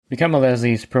Become a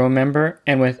Leslie's Pro member,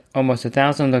 and with almost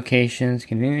 1,000 locations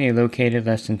conveniently located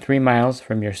less than 3 miles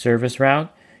from your service route,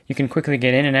 you can quickly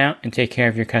get in and out and take care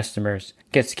of your customers.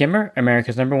 Get Skimmer,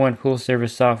 America's #1 pool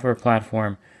service software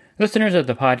platform. Listeners of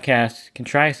the podcast can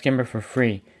try Skimmer for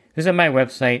free. Visit my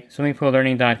website,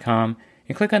 swimmingpoollearning.com,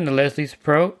 and click on the Leslie's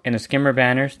Pro and the Skimmer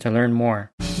banners to learn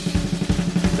more. The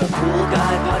Pool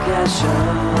Guy Podcast Show.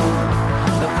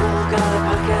 The Pool Guy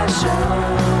Podcast Show.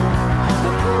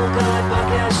 The Pool Guy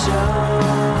Podcast Show.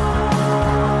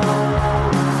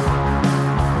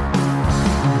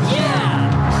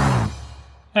 Yeah!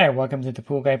 Hi, welcome to the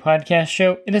Pool Guy Podcast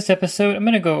Show. In this episode, I'm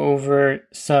going to go over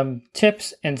some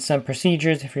tips and some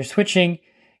procedures if you're switching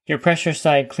your pressure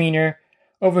side cleaner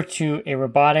over to a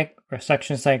robotic or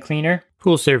suction side cleaner.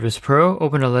 Pool Service Pro.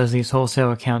 Open a Leslie's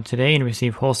wholesale account today and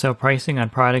receive wholesale pricing on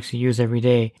products you use every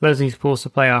day. Leslie's Pool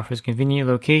Supply offers convenient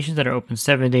locations that are open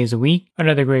 7 days a week.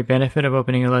 Another great benefit of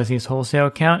opening a Leslie's wholesale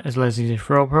account is Leslie's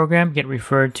referral program. Get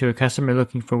referred to a customer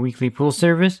looking for weekly pool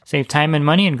service. Save time and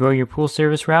money and grow your pool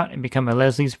service route and become a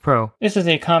Leslie's Pro. This is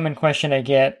a common question I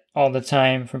get all the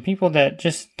time from people that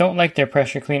just don't like their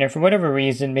pressure cleaner for whatever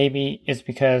reason. Maybe it's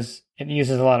because it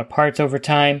uses a lot of parts over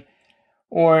time,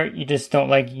 or you just don't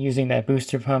like using that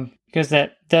booster pump because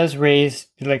that does raise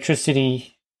the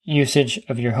electricity usage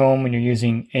of your home when you're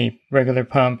using a regular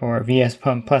pump or a VS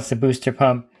pump plus a booster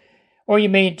pump. Or you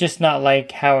may just not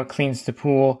like how it cleans the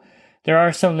pool. There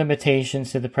are some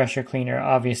limitations to the pressure cleaner,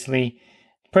 obviously.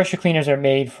 Pressure cleaners are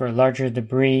made for larger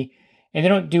debris, and they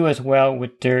don't do as well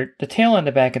with dirt. The tail on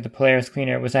the back of the Polaris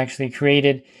cleaner was actually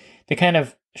created to kind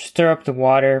of stir up the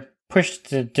water, push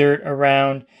the dirt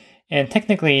around, and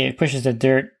technically it pushes the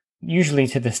dirt usually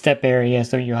to the step area,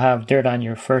 so you'll have dirt on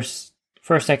your first,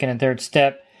 second, and third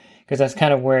step, because that's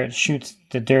kind of where it shoots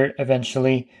the dirt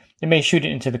eventually. It may shoot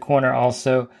it into the corner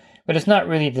also, but it's not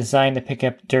really designed to pick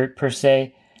up dirt per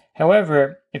se.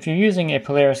 However, if you're using a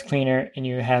Polaris cleaner and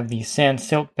you have the sand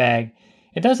silt bag,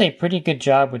 it does a pretty good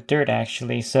job with dirt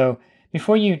actually. So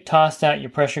before you toss out your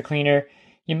pressure cleaner,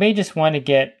 you may just want to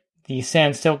get the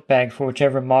sand silt bag for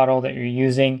whichever model that you're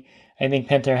using. I think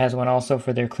Pentair has one also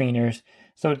for their cleaners.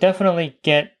 So definitely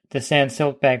get the sand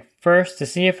silt bag first to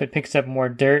see if it picks up more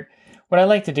dirt. What I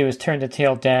like to do is turn the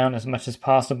tail down as much as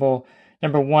possible.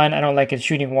 Number one, I don't like it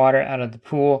shooting water out of the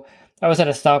pool. I was at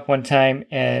a stop one time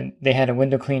and they had a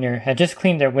window cleaner, had just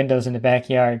cleaned their windows in the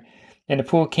backyard, and the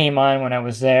pool came on when I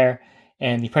was there,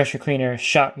 and the pressure cleaner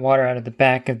shot water out of the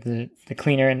back of the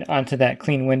cleaner and onto that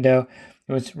clean window.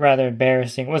 It was rather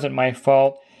embarrassing. It wasn't my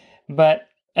fault, but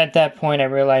at that point I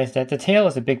realized that the tail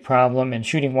is a big problem, and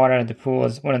shooting water out of the pool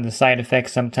is one of the side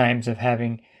effects sometimes of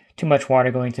having too much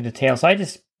water going to the tail. So I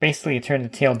just basically turned the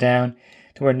tail down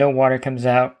to where no water comes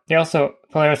out.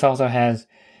 Polaris also has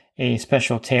a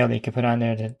special tail that you can put on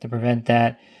there to prevent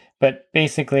that. But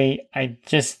basically, I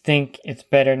just think it's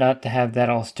better not to have that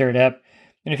all stirred up.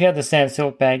 And if you have the sand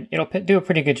silt bag, it'll do a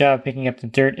pretty good job of picking up the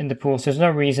dirt in the pool. So there's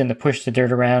no reason to push the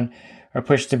dirt around or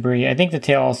push debris. I think the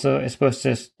tail also is supposed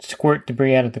to squirt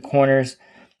debris out of the corners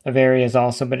of areas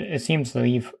also, but it seems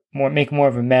to make more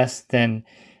of a mess than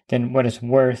what it's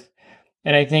worth.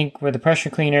 And I think with the pressure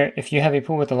cleaner, if you have a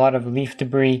pool with a lot of leaf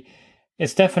debris,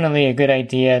 it's definitely a good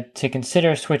idea to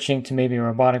consider switching to maybe a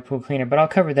robotic pool cleaner, but I'll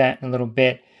cover that in a little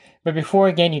bit. But before,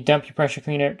 again, you dump your pressure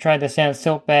cleaner, try the sand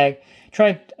silt bag,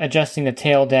 try adjusting the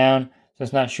tail down so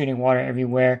it's not shooting water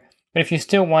everywhere. But if you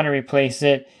still want to replace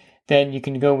it, then you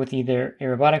can go with either a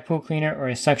robotic pool cleaner or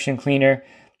a suction cleaner.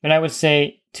 And I would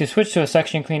say to switch to a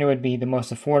suction cleaner would be the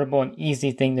most affordable and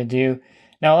easy thing to do.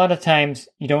 Now, a lot of times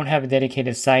you don't have a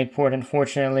dedicated side port,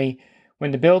 unfortunately.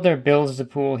 When the builder builds the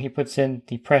pool, he puts in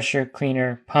the pressure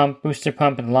cleaner pump, booster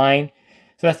pump, and line.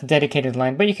 So that's the dedicated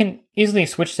line. But you can easily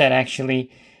switch that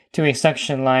actually to a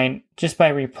suction line just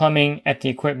by replumbing at the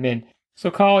equipment.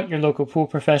 So call your local pool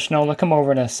professional. They'll come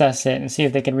over and assess it and see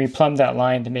if they can replumb that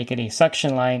line to make it a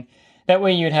suction line. That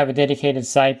way you'd have a dedicated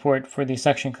side port for the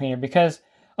suction cleaner, because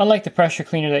unlike the pressure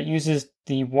cleaner that uses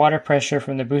the water pressure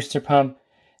from the booster pump,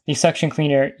 the suction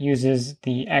cleaner uses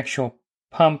the actual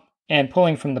pump and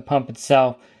pulling from the pump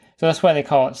itself. So that's why they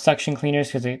call it suction cleaners,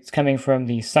 because it's coming from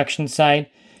the suction side,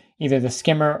 either the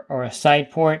skimmer or a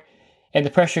side port. And the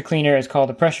pressure cleaner is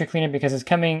called a pressure cleaner because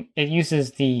it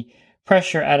uses the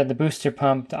pressure out of the booster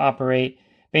pump to operate.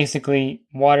 Basically,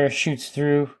 water shoots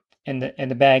through and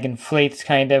the bag inflates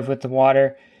kind of with the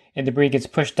water, and debris gets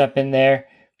pushed up in there,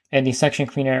 and the suction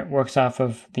cleaner works off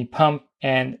of the pump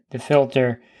and the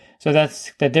filter. So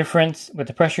that's the difference. With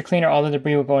the pressure cleaner, all the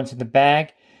debris will go into the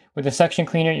bag. With the suction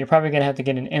cleaner, you're probably going to have to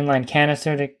get an inline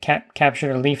canister to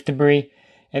capture the leaf debris,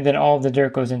 and then all of the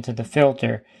dirt goes into the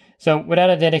filter. So without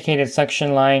a dedicated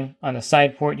suction line on the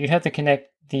side port, you'd have to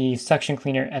connect the suction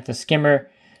cleaner at the skimmer.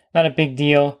 Not a big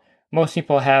deal. Most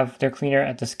people have their cleaner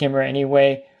at the skimmer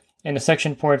anyway, and the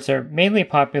suction ports are mainly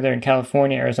popular in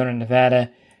California, Arizona,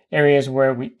 Nevada, areas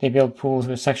where they build pools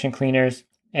with suction cleaners,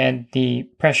 and the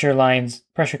pressure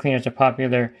cleaners are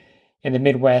popular in the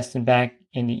Midwest and back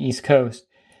in the East Coast.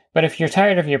 But if you're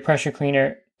tired of your pressure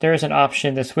cleaner, there is an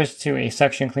option to switch to a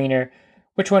suction cleaner.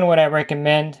 Which one would I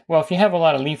recommend? Well, if you have a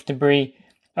lot of leaf debris,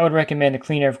 I would recommend a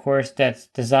cleaner, of course, that's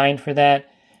designed for that.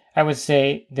 I would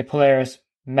say the Polaris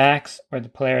Max or the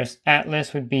Polaris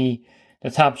Atlas would be the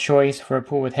top choice for a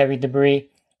pool with heavy debris.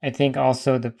 I think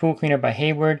also the Pool Cleaner by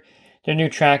Hayward, their new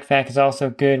Track Vac is also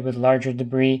good with larger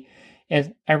debris.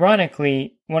 And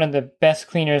ironically, one of the best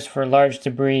cleaners for large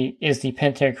debris is the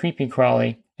Pentair Creepy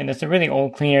Crawly. And it's a really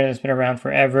old cleaner that's been around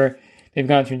forever. They've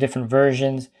gone through different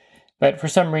versions. But for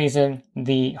some reason,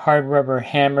 the hard rubber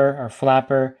hammer or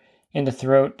flapper in the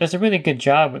throat does a really good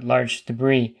job with large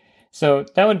debris. So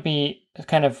that would be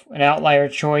kind of an outlier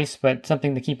choice, but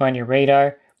something to keep on your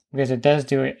radar because it does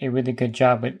do a really good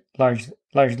job with large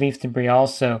leaf debris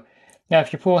also. Now,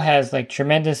 if your pool has like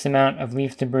tremendous amount of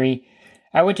leaf debris,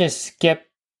 I would just skip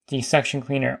the suction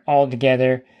cleaner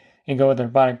altogether and go with the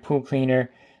robotic pool cleaner.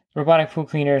 Robotic pool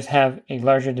cleaners have a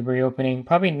larger debris opening,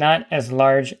 probably not as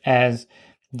large as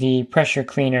the pressure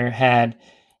cleaner had.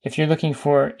 If you're looking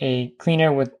for a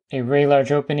cleaner with a very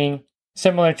large opening,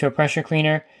 similar to a pressure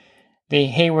cleaner, the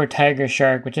Hayward Tiger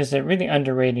Shark, which is a really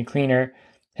underrated cleaner,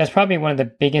 has probably one of the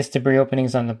biggest debris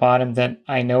openings on the bottom that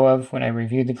I know of when I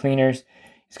reviewed the cleaners.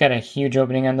 It's got a huge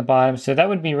opening on the bottom, so that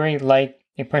would be very like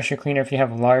a pressure cleaner if you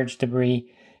have large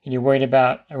debris and you're worried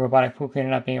about a robotic pool cleaner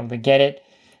not being able to get it.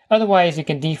 Otherwise, you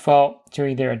can default to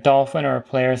either a Dolphin or a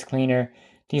Polaris cleaner.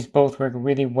 These both work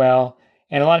really well,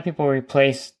 and a lot of people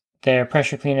replace their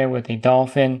pressure cleaner with a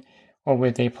Dolphin or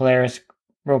with a Polaris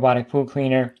robotic pool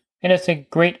cleaner. And it's a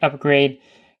great upgrade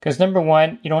because number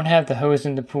one, you don't have the hose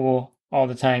in the pool all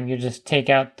the time. You just take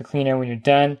out the cleaner when you're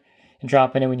done and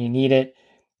drop it in when you need it.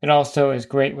 It also is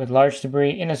great with large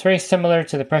debris, and it's very similar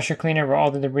to the pressure cleaner where all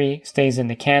the debris stays in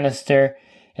the canister.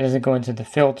 It doesn't go into the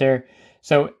filter.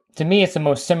 So to me, it's the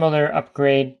most similar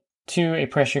upgrade to a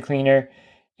pressure cleaner,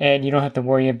 and you don't have to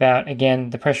worry about, again,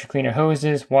 the pressure cleaner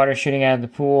hoses, water shooting out of the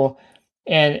pool,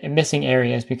 and missing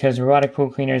areas because robotic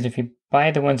pool cleaners, if you buy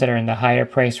the ones that are in the higher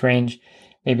price range,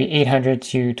 maybe $800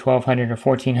 to $1,200 or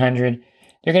 $1,400,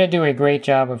 they're going to do a great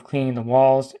job of cleaning the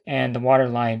walls and the water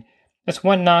line. That's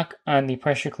one knock on the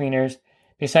pressure cleaners,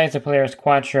 besides the Polaris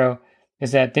Quattro,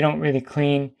 is that they don't really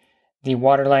clean the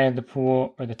water line of the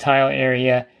pool or the tile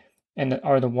area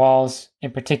or the walls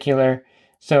in particular.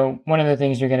 So one of the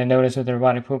things you're going to notice with the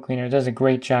robotic pool cleaner, it does a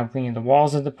great job cleaning the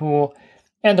walls of the pool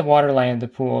and the water line of the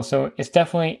pool. So it's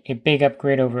definitely a big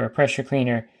upgrade over a pressure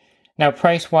cleaner. Now,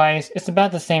 price-wise, it's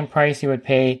about the same price you would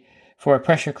pay for a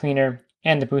pressure cleaner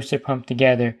and the booster pump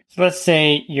together. So let's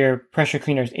say your pressure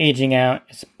cleaner is aging out.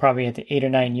 It's probably at the 8 or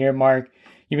 9 year mark.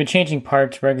 You've been changing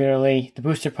parts regularly. The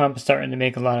booster pump is starting to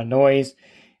make a lot of noise,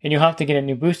 and you'll have to get a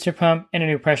new booster pump and a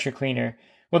new pressure cleaner.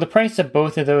 Well, the price of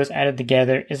both of those added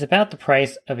together is about the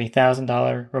price of a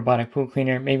 $1,000 robotic pool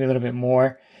cleaner, maybe a little bit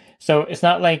more. So it's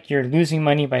not like you're losing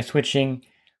money by switching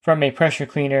from a pressure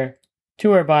cleaner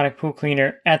to a robotic pool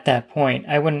cleaner at that point.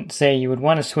 I wouldn't say you would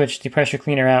want to switch the pressure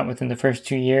cleaner out within the first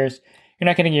 2 years. You're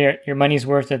not going to get your money's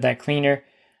worth of that cleaner.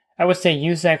 I would say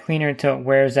use that cleaner until it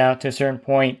wears out to a certain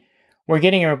point. Where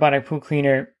getting a robotic pool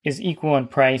cleaner is equal in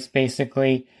price,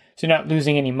 basically, so you're not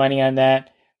losing any money on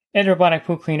that. And a robotic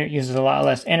pool cleaner uses a lot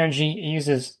less energy. It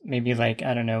uses maybe I think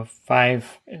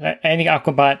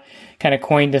Aquabot kind of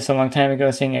coined this a long time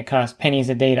ago, saying it costs pennies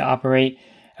a day to operate.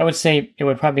 I would say it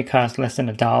would probably cost less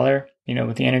than $1,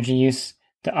 with the energy use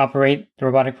to operate the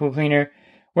robotic pool cleaner.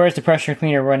 Whereas the pressure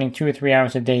cleaner running 2 or 3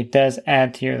 hours a day does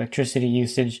add to your electricity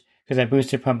usage because that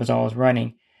booster pump is always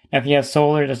running. Now, if you have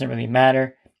solar, it doesn't really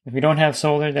matter. If you don't have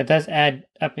solar, that does add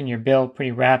up in your bill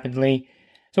pretty rapidly.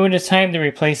 So when it's time to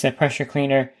replace that pressure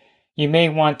cleaner, you may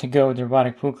want to go with the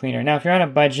robotic pool cleaner. Now, if you're on a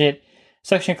budget,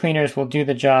 suction cleaners will do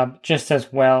the job just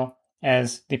as well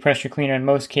as the pressure cleaner in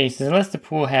most cases, unless the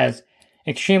pool has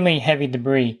extremely heavy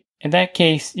debris. In that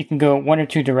case, you can go one or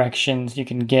two directions. You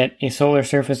can get a solar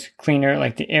surface cleaner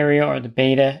like the Ariel or the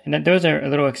Beta, and those are a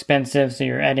little expensive, so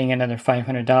you're adding another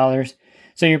 $500.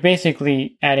 So you're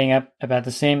basically adding up about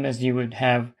the same as you would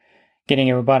have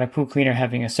getting a robotic pool cleaner,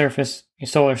 having a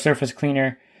solar surface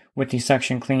cleaner with the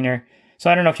suction cleaner. So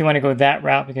I don't know if you want to go that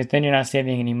route because then you're not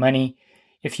saving any money.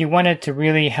 If you wanted to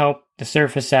really help the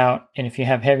surface out, and if you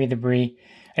have heavy debris,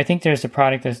 I think there's a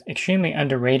product that's extremely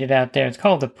underrated out there. It's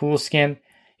called the Pool Skim.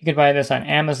 You could buy this on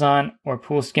Amazon or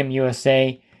Pool Skim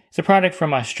USA. It's a product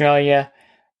from Australia.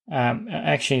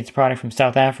 Actually, it's a product from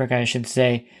South Africa, I should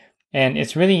say. And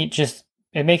it's really just,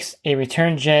 it makes a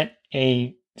return jet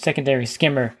a secondary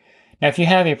skimmer. Now, if you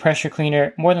have a pressure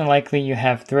cleaner, more than likely you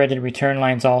have threaded return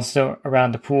lines also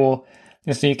around the pool.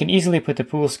 And so you can easily put the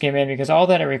pool skim in because all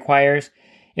that it requires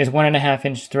is a 1.5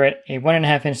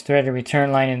 inch threaded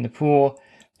return line in the pool.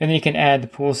 And then you can add the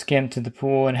pool skim to the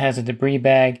pool, and it has a debris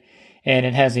bag, and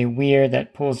it has a weir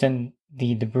that pulls in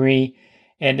the debris.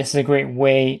 And this is a great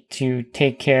way to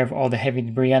take care of all the heavy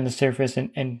debris on the surface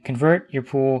and convert your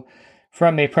pool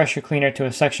from a pressure cleaner to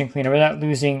a suction cleaner without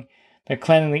losing the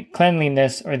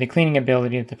cleanliness or the cleaning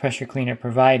ability that the pressure cleaner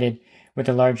provided with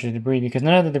the larger debris, because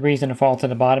none of the debris is going to fall to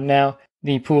the bottom now.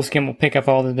 The pool skim will pick up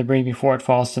all the debris before it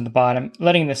falls to the bottom,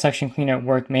 letting the suction cleaner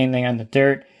work mainly on the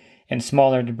dirt and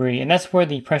smaller debris. And that's where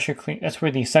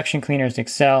the suction cleaners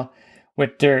excel,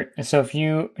 with dirt. And so if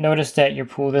you notice that your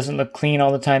pool doesn't look clean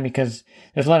all the time because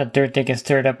there's a lot of dirt that gets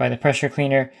stirred up by the pressure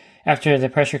cleaner, after the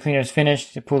pressure cleaner is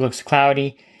finished, the pool looks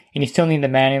cloudy, and you still need to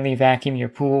manually vacuum your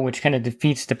pool, which kind of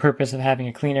defeats the purpose of having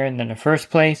a cleaner in the first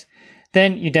place,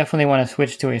 then you definitely want to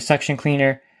switch to a suction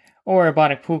cleaner or a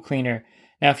robotic pool cleaner.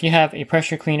 Now, if you have a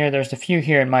pressure cleaner, there's a few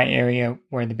here in my area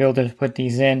where the builders put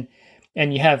these in,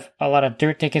 and you have a lot of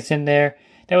dirt that gets in there.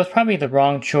 That was probably the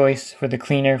wrong choice for the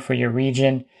cleaner for your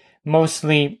region.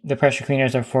 Mostly, the pressure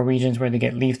cleaners are for regions where they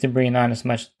get leaf debris and not as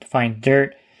much fine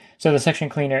dirt. So the suction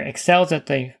cleaner excels at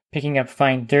picking up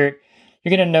fine dirt.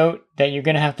 You're going to note that you're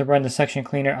going to have to run the suction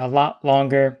cleaner a lot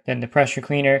longer than the pressure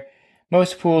cleaner.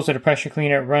 Most pools with a pressure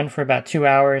cleaner run for about 2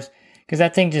 hours because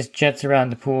that thing just jets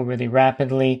around the pool really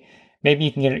rapidly. Maybe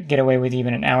you can get away with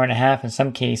even an hour and a half in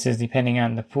some cases, depending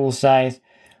on the pool size.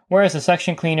 Whereas the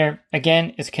suction cleaner,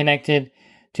 again, is connected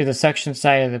to the suction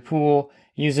side of the pool,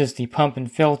 uses the pump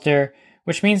and filter,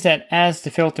 which means that as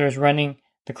the filter is running,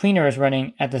 the cleaner is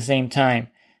running at the same time.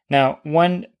 Now,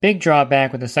 one big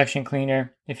drawback with the suction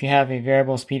cleaner, if you have a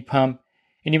variable speed pump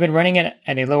and you've been running it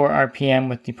at a lower RPM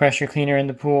with the pressure cleaner in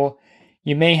the pool,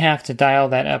 you may have to dial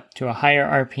that up to a higher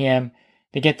RPM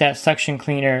to get that suction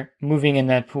cleaner moving in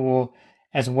that pool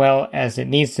as well as it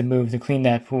needs to move to clean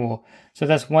that pool. So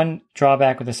that's one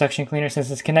drawback with the suction cleaner.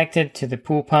 Since it's connected to the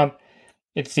pool pump,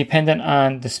 it's dependent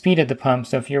on the speed of the pump.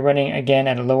 So if you're running again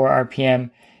at a lower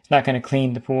RPM, it's not going to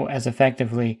clean the pool as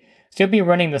effectively. So you'll be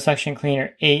running the suction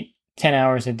cleaner 8-10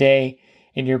 hours a day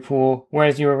in your pool,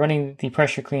 whereas you were running the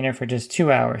pressure cleaner for just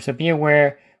 2 hours. So be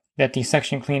aware that the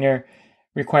suction cleaner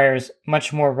requires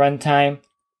much more runtime,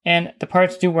 and the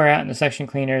parts do wear out in the suction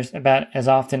cleaners about as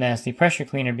often as the pressure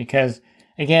cleaner because,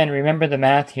 again, remember the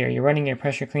math here. You're running your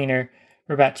pressure cleaner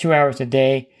for about 2 hours a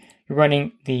day. You're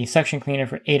running the suction cleaner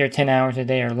for 8 or 10 hours a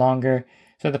day or longer.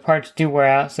 So the parts do wear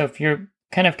out. So if you're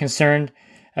kind of concerned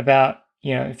about,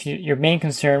 if your main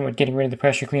concern with getting rid of the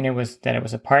pressure cleaner was that it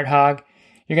was a part hog,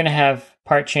 you're going to have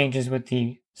part changes with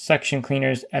the suction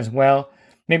cleaners as well.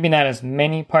 Maybe not as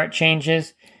many part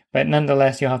changes, but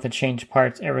nonetheless, you'll have to change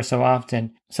parts ever so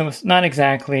often. So it's not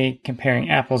exactly comparing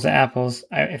apples to apples.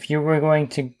 If you were going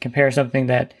to compare something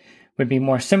that would be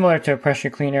more similar to a pressure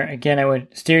cleaner, again, I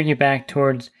would steer you back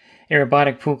towards a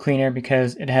robotic pool cleaner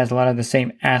because it has a lot of the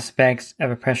same aspects of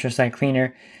a pressure side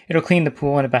cleaner. It'll clean the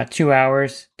pool in about 2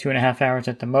 hours, 2.5 hours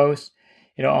at the most.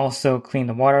 It'll also clean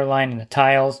the water line and the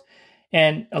tiles.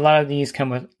 And a lot of these come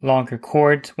with longer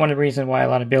cords. One of the reasons why a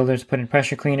lot of builders put in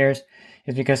pressure cleaners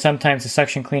is because sometimes the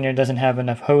suction cleaner doesn't have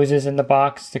enough hoses in the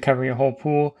box to cover your whole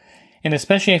pool. And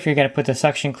especially if you're going to put the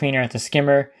suction cleaner at the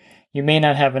skimmer, you may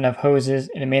not have enough hoses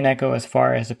and it may not go as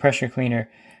far as the pressure cleaner.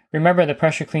 Remember, the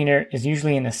pressure cleaner is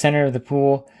usually in the center of the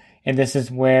pool, and this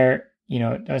is where,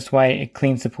 that's why it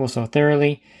cleans the pool so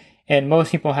thoroughly. And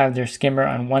most people have their skimmer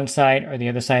on one side or the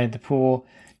other side of the pool,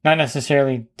 not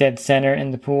necessarily dead center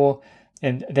in the pool,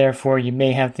 and therefore you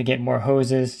may have to get more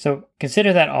hoses. So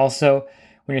consider that also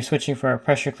when you're switching from a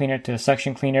pressure cleaner to a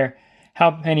suction cleaner.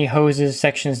 How many hoses,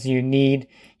 sections do you need?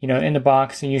 In the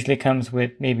box, it usually comes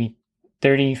with maybe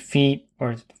 30 feet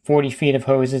or 40 feet of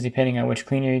hoses, depending on which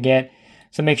cleaner you get.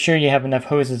 So make sure you have enough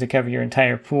hoses to cover your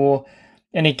entire pool.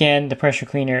 And again, the pressure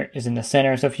cleaner is in the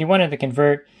center. So if you wanted to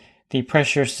convert the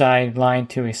pressure side line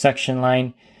to a suction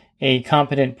line, a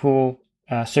competent pool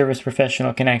service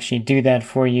professional can actually do that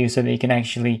for you so that you can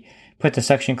actually put the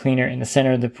suction cleaner in the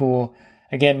center of the pool.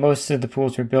 Again, most of the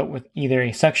pools were built with either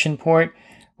a suction port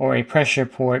or a pressure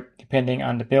port, depending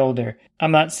on the builder.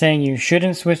 I'm not saying you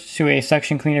shouldn't switch to a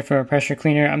suction cleaner from a pressure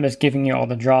cleaner. I'm just giving you all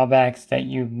the drawbacks that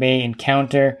you may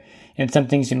encounter and some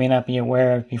things you may not be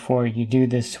aware of before you do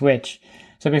this switch.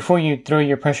 So before you throw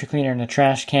your pressure cleaner in the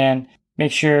trash can,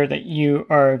 make sure that you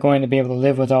are going to be able to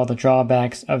live with all the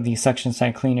drawbacks of the suction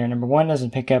side cleaner. Number one,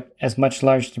 doesn't pick up as much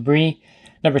large debris.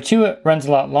 Number 2, it runs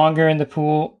a lot longer in the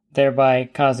pool, thereby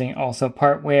causing also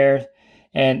part wear.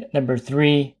 And number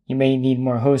 3, you may need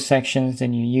more hose sections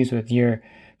than you use with your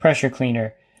pressure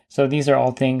cleaner. So these are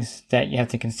all things that you have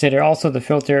to consider. Also, the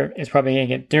filter is probably going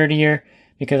to get dirtier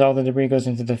because all the debris goes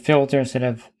into the filter instead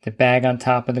of the bag on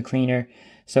top of the cleaner.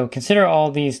 So consider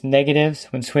all these negatives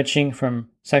when switching from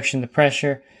suction to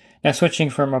pressure. Now switching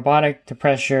from robotic to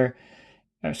pressure,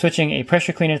 switching a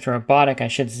pressure cleaner to robotic, I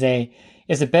should say,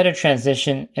 is a better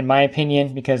transition in my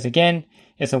opinion because again,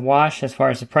 it's a wash as far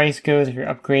as the price goes if you're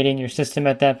upgrading your system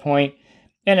at that point,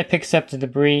 and it picks up the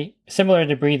debris, similar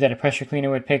debris that a pressure cleaner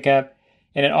would pick up,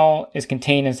 and it all is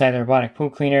contained inside the robotic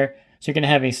pool cleaner, so you're going to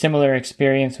have a similar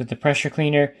experience with the pressure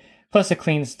cleaner, plus it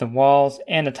cleans the walls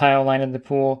and the tile line of the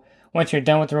pool. Once you're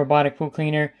done with the robotic pool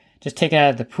cleaner, just take it out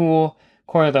of the pool,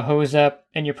 coil the hose up,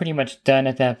 and you're pretty much done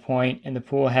at that point, and the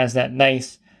pool has that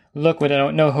nice look with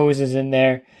no hoses in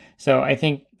there. So I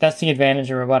think that's the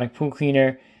advantage of robotic pool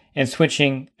cleaner, and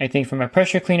switching, I think, from a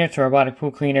pressure cleaner to a robotic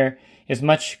pool cleaner is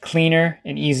much cleaner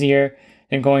and easier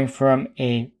than going from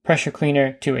a pressure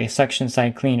cleaner to a suction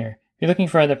side cleaner. If you're looking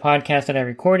for other podcasts that I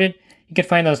recorded, you can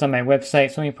find those on my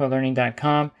website,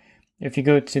 swimmingpoollearning.com. If you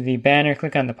go to the banner,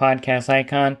 click on the podcast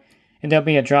icon, and there'll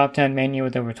be a drop-down menu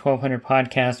with over 1,200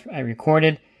 podcasts I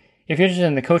recorded. If you're interested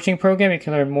in the coaching program, you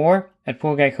can learn more at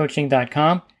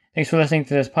poolguycoaching.com. Thanks for listening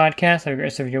to this podcast. Have a great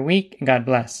rest of your week, and God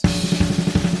bless.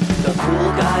 The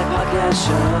Pool Guy Podcast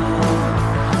Show.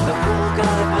 The Pool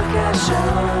Guy Podcast Show.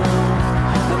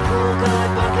 The Pool Guy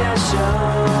Podcast Show.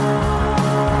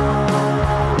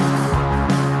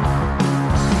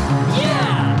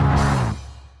 Yeah!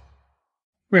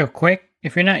 Real quick,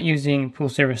 if you're not using pool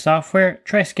service software,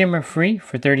 try Skimmer free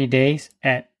for 30 days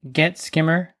at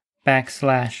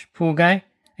getskimmer.com/poolguy.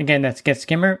 Again, that's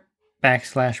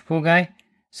getskimmer.com/poolguy.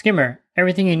 Skimmer,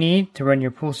 everything you need to run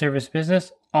your pool service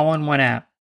business all in one app.